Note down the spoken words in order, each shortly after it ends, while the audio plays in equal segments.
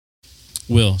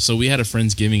Will, so we had a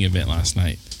Friendsgiving event last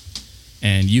night,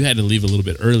 and you had to leave a little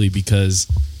bit early because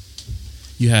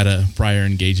you had a prior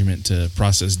engagement to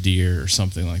process deer or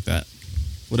something like that.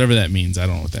 Whatever that means. I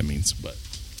don't know what that means, but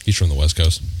He's from the West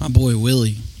Coast. My boy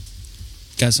Willie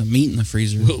got some meat in the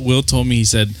freezer. Will told me, he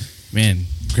said, man,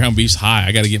 ground beef's high.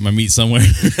 I got to get my meat somewhere.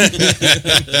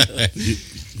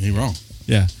 You ain't wrong.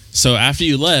 Yeah. So after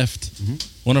you left,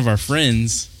 one of our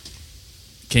friends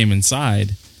came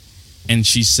inside, and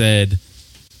she said,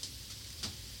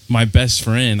 "My best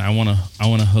friend, I wanna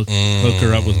hook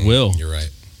her up with Will." You're right.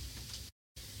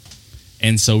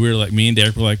 And so we were like, me and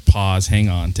Derek were like, pause, hang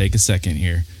on, take a second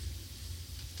here.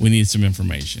 We need some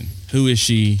information. Who is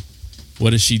she?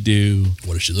 What does she do?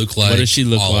 What does she look like? What does she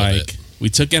look All of like? it. We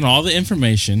took in all the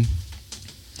information.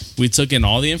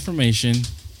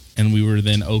 And we were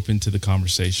then open to the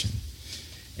conversation.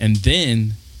 And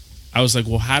then I was like,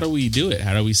 well, how do we do it?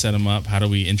 How do we set them up? How do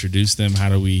we introduce them?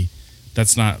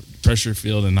 That's not pressure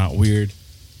filled and not weird.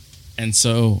 And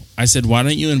so I said, why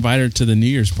don't you invite her to the New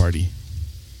Year's party?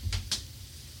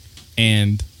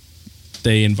 And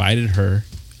they invited her.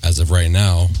 As of right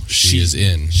now, she is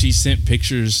in. She sent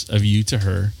pictures of you to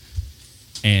her,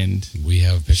 and We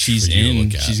have a picture she's for you in. to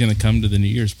look at. She's going to come to the New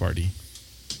Year's party.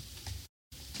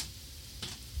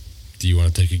 Do you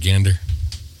want to take a gander?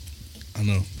 I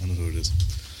know who it is.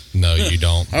 No, you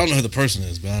don't. I don't know who the person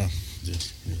is, but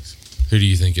yes. Who do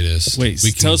you think it is? Wait,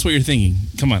 tell us what you're thinking.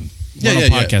 Come on. We're on a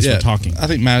podcast. We're talking. I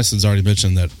think Madison's already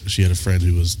mentioned that she had a friend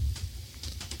who was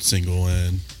single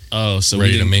and So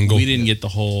Ready to mingle? We didn't get the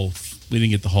whole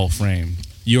frame.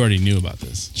 You already knew about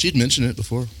this. she'd mentioned it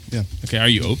before. Yeah, Okay, are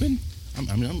you open? I'm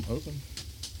open.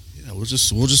 Yeah, we'll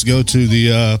just go to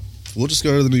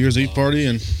the New Year's Eve party,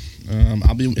 and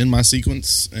I'll be in my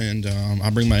sequence, and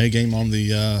I'll bring my A game on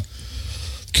the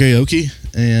karaoke,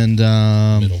 and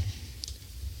Middle.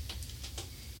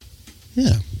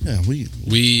 yeah,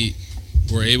 We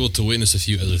were able to witness a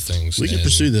few other things. we can and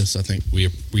pursue this. I think.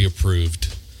 We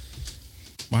approved.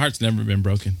 My heart's never been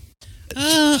broken.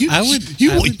 I would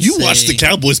You watch say- the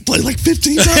Cowboys play like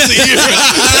 15 times a year.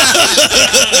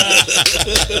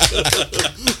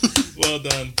 Well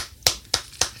done.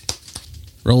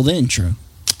 Roll the intro.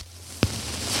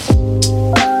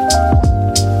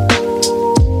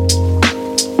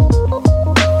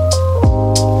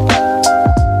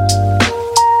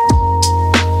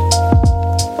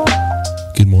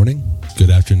 Good morning, good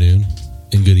afternoon,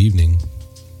 and good evening.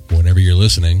 Whenever you're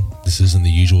listening, this isn't the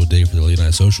usual day for the late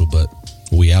night social, but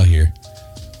we out here.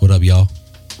 What up, y'all?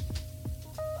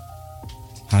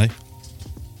 Hi.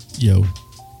 Yo.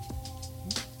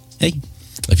 Hey,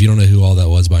 If you don't know who all that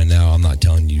was by now, I'm not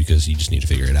telling you because you just need to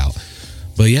figure it out.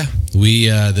 But yeah, we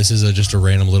this is just a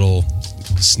random little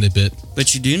snippet.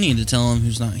 but you do need to tell them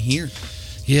who's not here.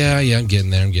 Yeah, I'm getting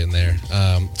there.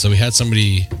 So we had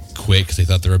somebody quit because they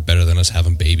thought they were better than us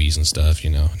having babies and stuff,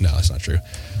 No, that's not true.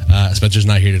 Spencer's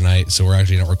not here tonight, so we're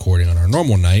actually not recording on our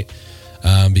normal night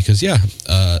because,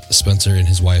 Spencer and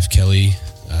his wife, Kelly,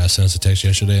 sent us a text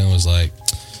yesterday and was like,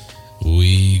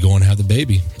 we going to have the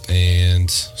baby. And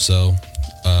so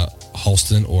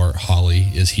Halston, or Holly,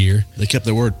 is here. They kept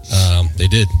their word. They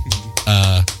did.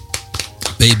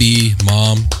 Baby,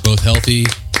 mom, both healthy,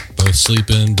 both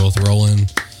sleeping, both rolling.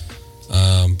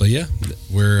 But yeah,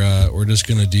 we're just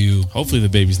gonna do. Hopefully the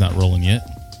baby's not rolling yet.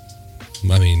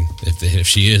 I mean, if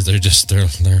she is,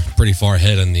 they're pretty far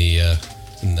ahead in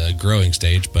the growing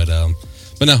stage. But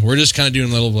no, we're just kind of doing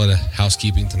a little bit of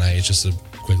housekeeping tonight. It's just a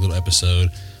quick little episode,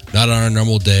 not on our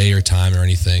normal day or time or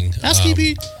anything.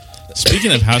 Housekeeping.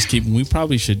 Speaking of housekeeping, we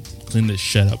probably should clean this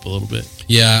shit up a little bit.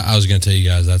 Yeah, I was gonna tell you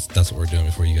guys that's what we're doing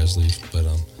before you guys leave. But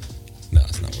no,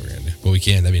 that's not what we're gonna do. But we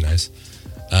can. That'd be nice.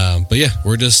 But yeah,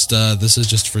 we're just this is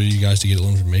just for you guys to get a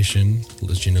little information,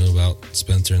 let you know about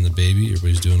Spencer and the baby.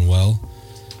 Everybody's doing well,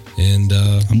 and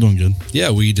I'm doing good.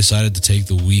 yeah, we decided to take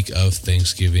the week of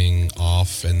Thanksgiving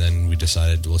off, and then we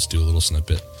decided let's do a little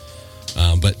snippet.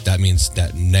 But that means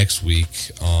that next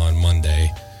week on Monday,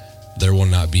 there will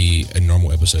not be a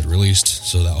normal episode released,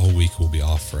 so that whole week will be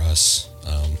off for us.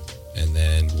 And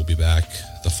then we'll be back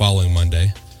the following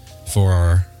Monday for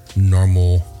our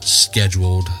normal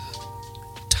scheduled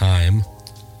time.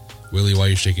 Willie, why are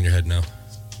you shaking your head now?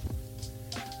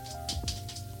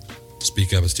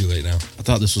 Speak up, it's too late now. I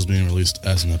thought this was being released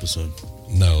as an episode.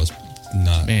 No, it's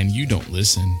not. Man, you don't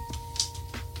listen.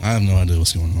 I have no idea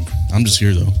what's going on. I'm just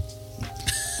here though.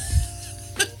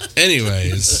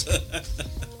 Anyways,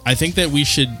 I think that we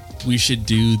should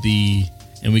do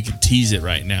and we could tease it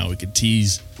right now. We could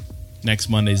tease next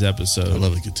Monday's episode. I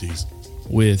love a good tease.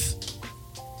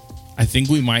 I think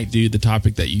we might do the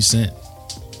topic that you sent.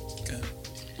 Okay.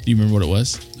 Do you remember what it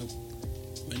was? Nope.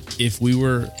 if we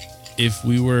were,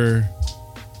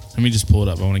 let me just pull it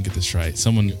up. I want to get this right.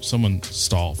 Someone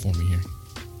stall for me here.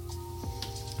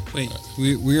 Wait,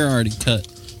 we're already cut.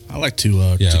 I like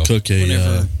to cook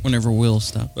Whenever Will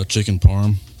stop. a chicken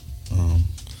parm. What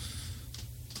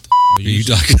are you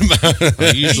talking about?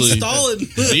 I usually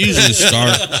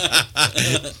start.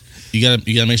 You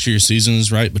gotta make sure your season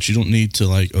is right, but you don't need to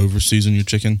like over season your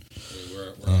chicken.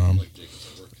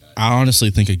 I honestly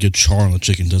think a good char on the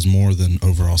chicken does more than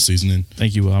overall seasoning.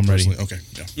 Thank you, Will. I'm ready. Okay.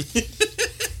 Yeah.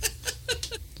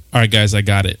 All right, guys, I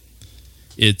got it.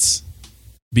 It's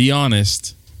be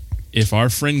honest. If our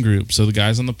friend group, so the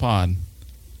guys on the pod,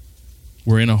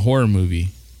 were in a horror movie,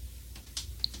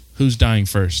 who's dying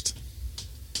first?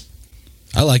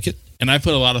 I like it. And I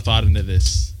put a lot of thought into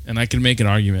this, and I can make an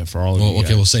argument for all of you Well, okay,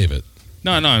 guys. we'll save it.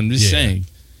 No, I'm just saying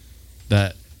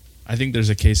that I think there's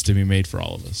a case to be made for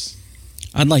all of us.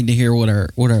 I'd like to hear what our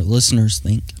listeners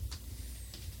think.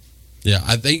 Yeah,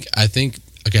 I think.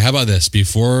 Okay, how about this?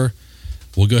 Before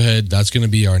we'll go ahead. That's going to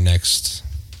be our next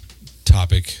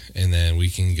topic, and then we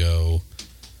can go.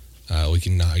 We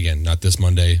can not this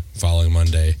Monday, following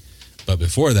Monday, but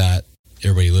before that,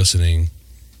 everybody listening,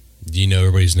 you know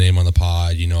everybody's name on the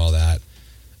pod. You know all that.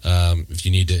 If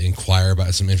you need to inquire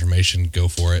about some information, go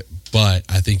for it. But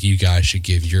I think you guys should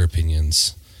give your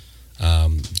opinions.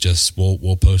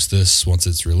 We'll post this once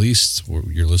it's released.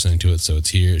 You're listening to it, so it's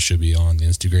here. It should be on the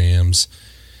Instagrams,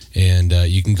 and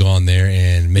you can go on there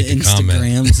and make a comment.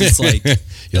 Instagrams, it's like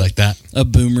you like that? a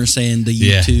boomer saying the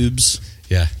Yeah. YouTubes.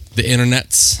 Yeah, the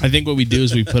internets. I think what we do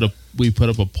is we put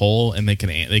up a poll, and they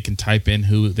can type in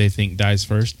who they think dies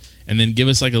first, and then give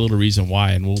us like a little reason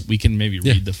why, and we can maybe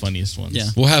read the funniest ones. Yeah.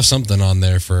 We'll have something on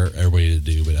there for everybody to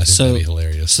do, but I think that'd be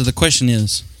hilarious. So the question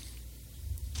is,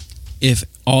 if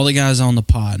all the guys on the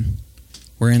pod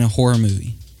were in a horror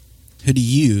movie, who do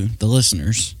you, the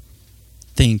listeners,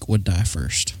 think would die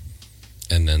first?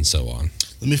 And then so on.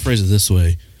 Let me phrase it this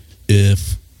way: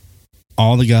 if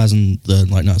all the guys in the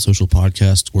Like Not Social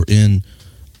podcast were in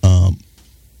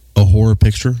a horror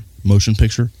picture, motion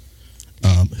picture,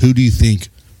 who do you think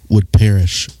would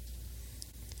perish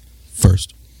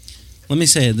first? Let me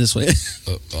say it this way.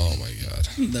 Oh my God.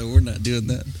 No, we're not doing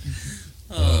that.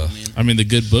 Oh, man. I mean, the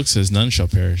good book says none shall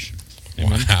perish.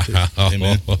 Amen. Wow.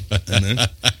 Amen. Amen.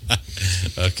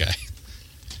 Okay.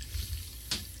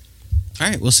 All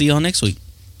right, we'll see y'all next week.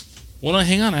 Well, no,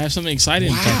 hang on. I have something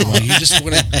exciting to talk Wow, about. you just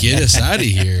want to get us out of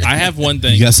here. I have one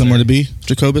thing. You got somewhere to be,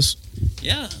 Jacobus?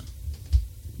 Yeah.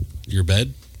 Your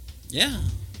bed? Yeah.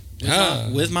 Ah.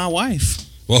 With my wife.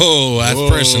 Whoa, that's Whoa.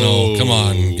 personal. Come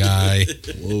on, guy.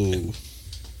 Whoa.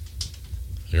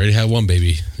 You already have one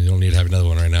baby. You don't need to have another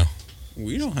one right now.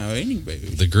 We don't have any baby.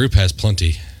 The group has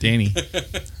plenty. Danny.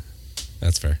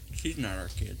 That's fair. She's not our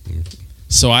kid.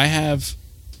 So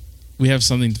we have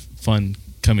something fun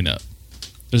coming up.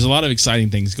 There's a lot of exciting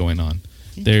things going on.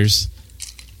 We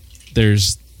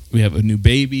have a new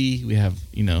baby. We have,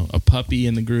 a puppy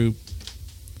in the group.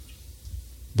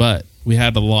 But we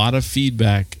had a lot of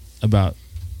feedback about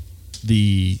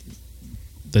the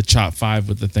Chop 5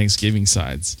 with the Thanksgiving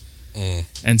sides.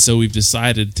 And so we've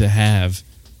decided to have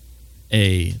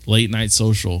a late night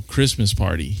social Christmas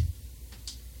party.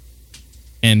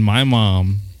 And my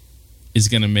mom is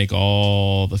going to make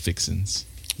all the fixins,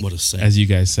 What a sad. as you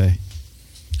guys say.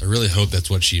 I really hope that's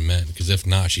what she meant, because if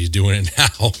not, she's doing it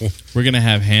now. We're going to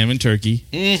have ham and turkey.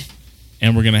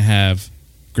 And we're going to have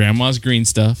grandma's green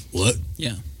stuff. What?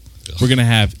 Yeah. We're going to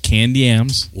have canned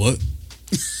yams. What?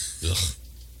 Ugh.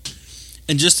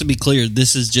 And just to be clear,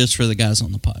 this is just for the guys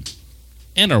on the pod.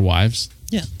 And our wives.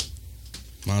 Yeah.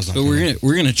 Mine's not But coming.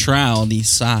 we're gonna try all these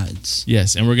sides.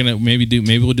 Yes, and we're gonna maybe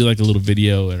we'll do like a little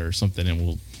video or something, and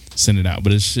we'll send it out.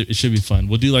 But it should be fun.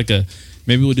 We'll do like a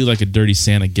Dirty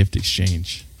Santa gift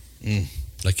exchange.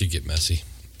 That could get messy.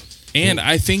 And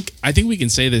I think we can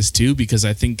say this too, because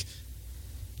I think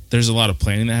there's a lot of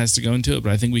planning that has to go into it.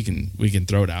 But I think we can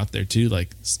throw it out there too,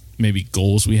 like maybe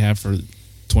goals we have for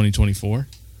 2024.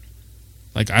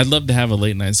 Like I'd love to have a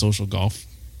late night social golf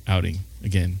outing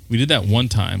again. We did that one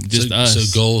time, just us.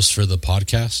 So goals for the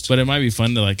podcast? But it might be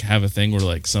fun to like have a thing where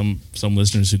like some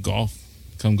listeners who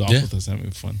come golf Yeah. with us. That would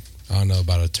be fun. I don't know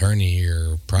about a tourney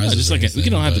or prizes. Yeah, just or like anything, we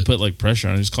don't have to but put like pressure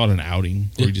on it. Just call it an outing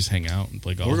where Yeah. we just hang out and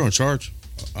play golf. We're going to charge,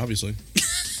 obviously.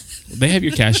 They have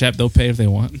your Cash App. They'll pay if they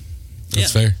want.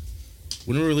 That's fair.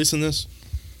 When are we releasing this?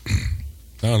 I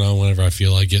don't know. Whenever I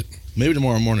feel like it. Maybe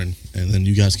tomorrow morning, and then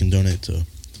you guys can donate to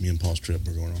me and Paul's trip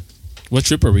we're going on. What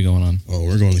trip are we going on? Oh,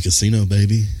 we're going to the casino,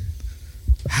 baby.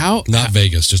 How Not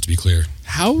Vegas, just to be clear.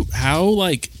 how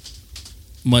like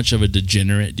much of a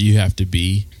degenerate do you have to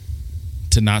be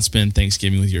to not spend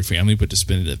Thanksgiving with your family, but to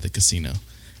spend it at the casino?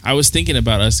 I was thinking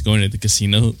about us going to the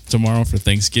casino tomorrow for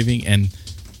Thanksgiving,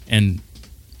 and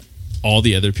all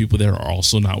the other people there are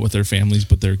also not with their families,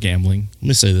 but they're gambling. Let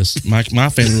me say this: my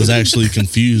family was actually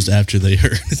confused after they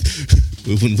heard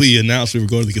when we announced we were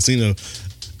going to the casino.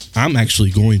 I'm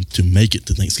actually going to make it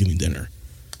to Thanksgiving dinner,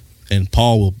 and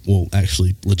Paul will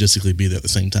actually logistically be there at the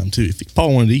same time too. If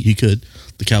Paul wanted to eat, he could.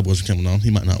 The Cowboys are coming on;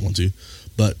 he might not want to,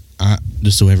 but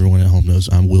just so everyone at home knows,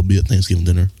 I will be at Thanksgiving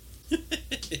dinner.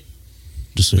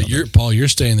 Just so But you're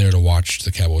staying there to watch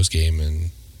the Cowboys game and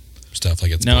stuff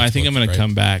like it's. No, I think I'm going to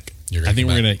come back. I think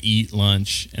we're going to eat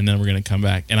lunch, and then we're going to come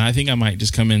back. And I think I might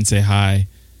just come in and say hi.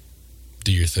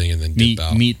 Do your thing and then dip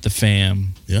out. Meet the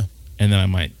fam. Yeah. And then I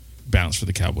might bounce for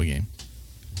the Cowboy game.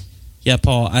 Yeah,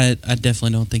 Paul, I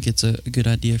definitely don't think it's a good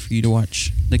idea for you to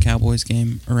watch the Cowboys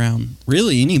game around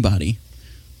really anybody,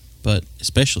 but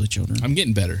especially children. I'm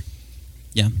getting better.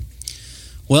 Yeah.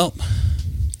 Well,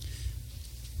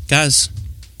 guys,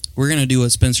 we're going to do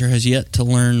what Spencer has yet to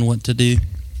learn what to do,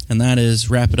 and that is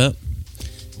wrap it up.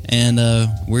 And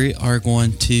we are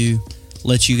going to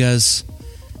let you guys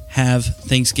have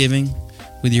Thanksgiving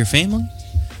with your family.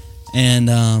 And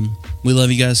we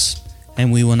love you guys.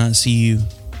 And we will not see you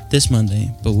this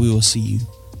Monday, but we will see you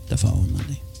the following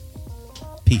Monday.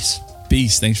 Peace.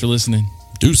 Peace. Thanks for listening.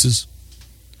 Deuces.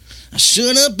 I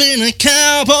should have been a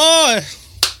cowboy.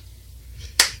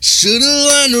 Should have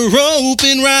learned to rope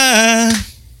and ride.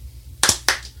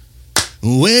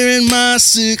 Wearing my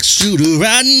 6-shooter,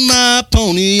 riding my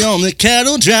pony on the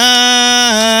cattle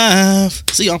drive.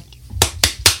 See y'all.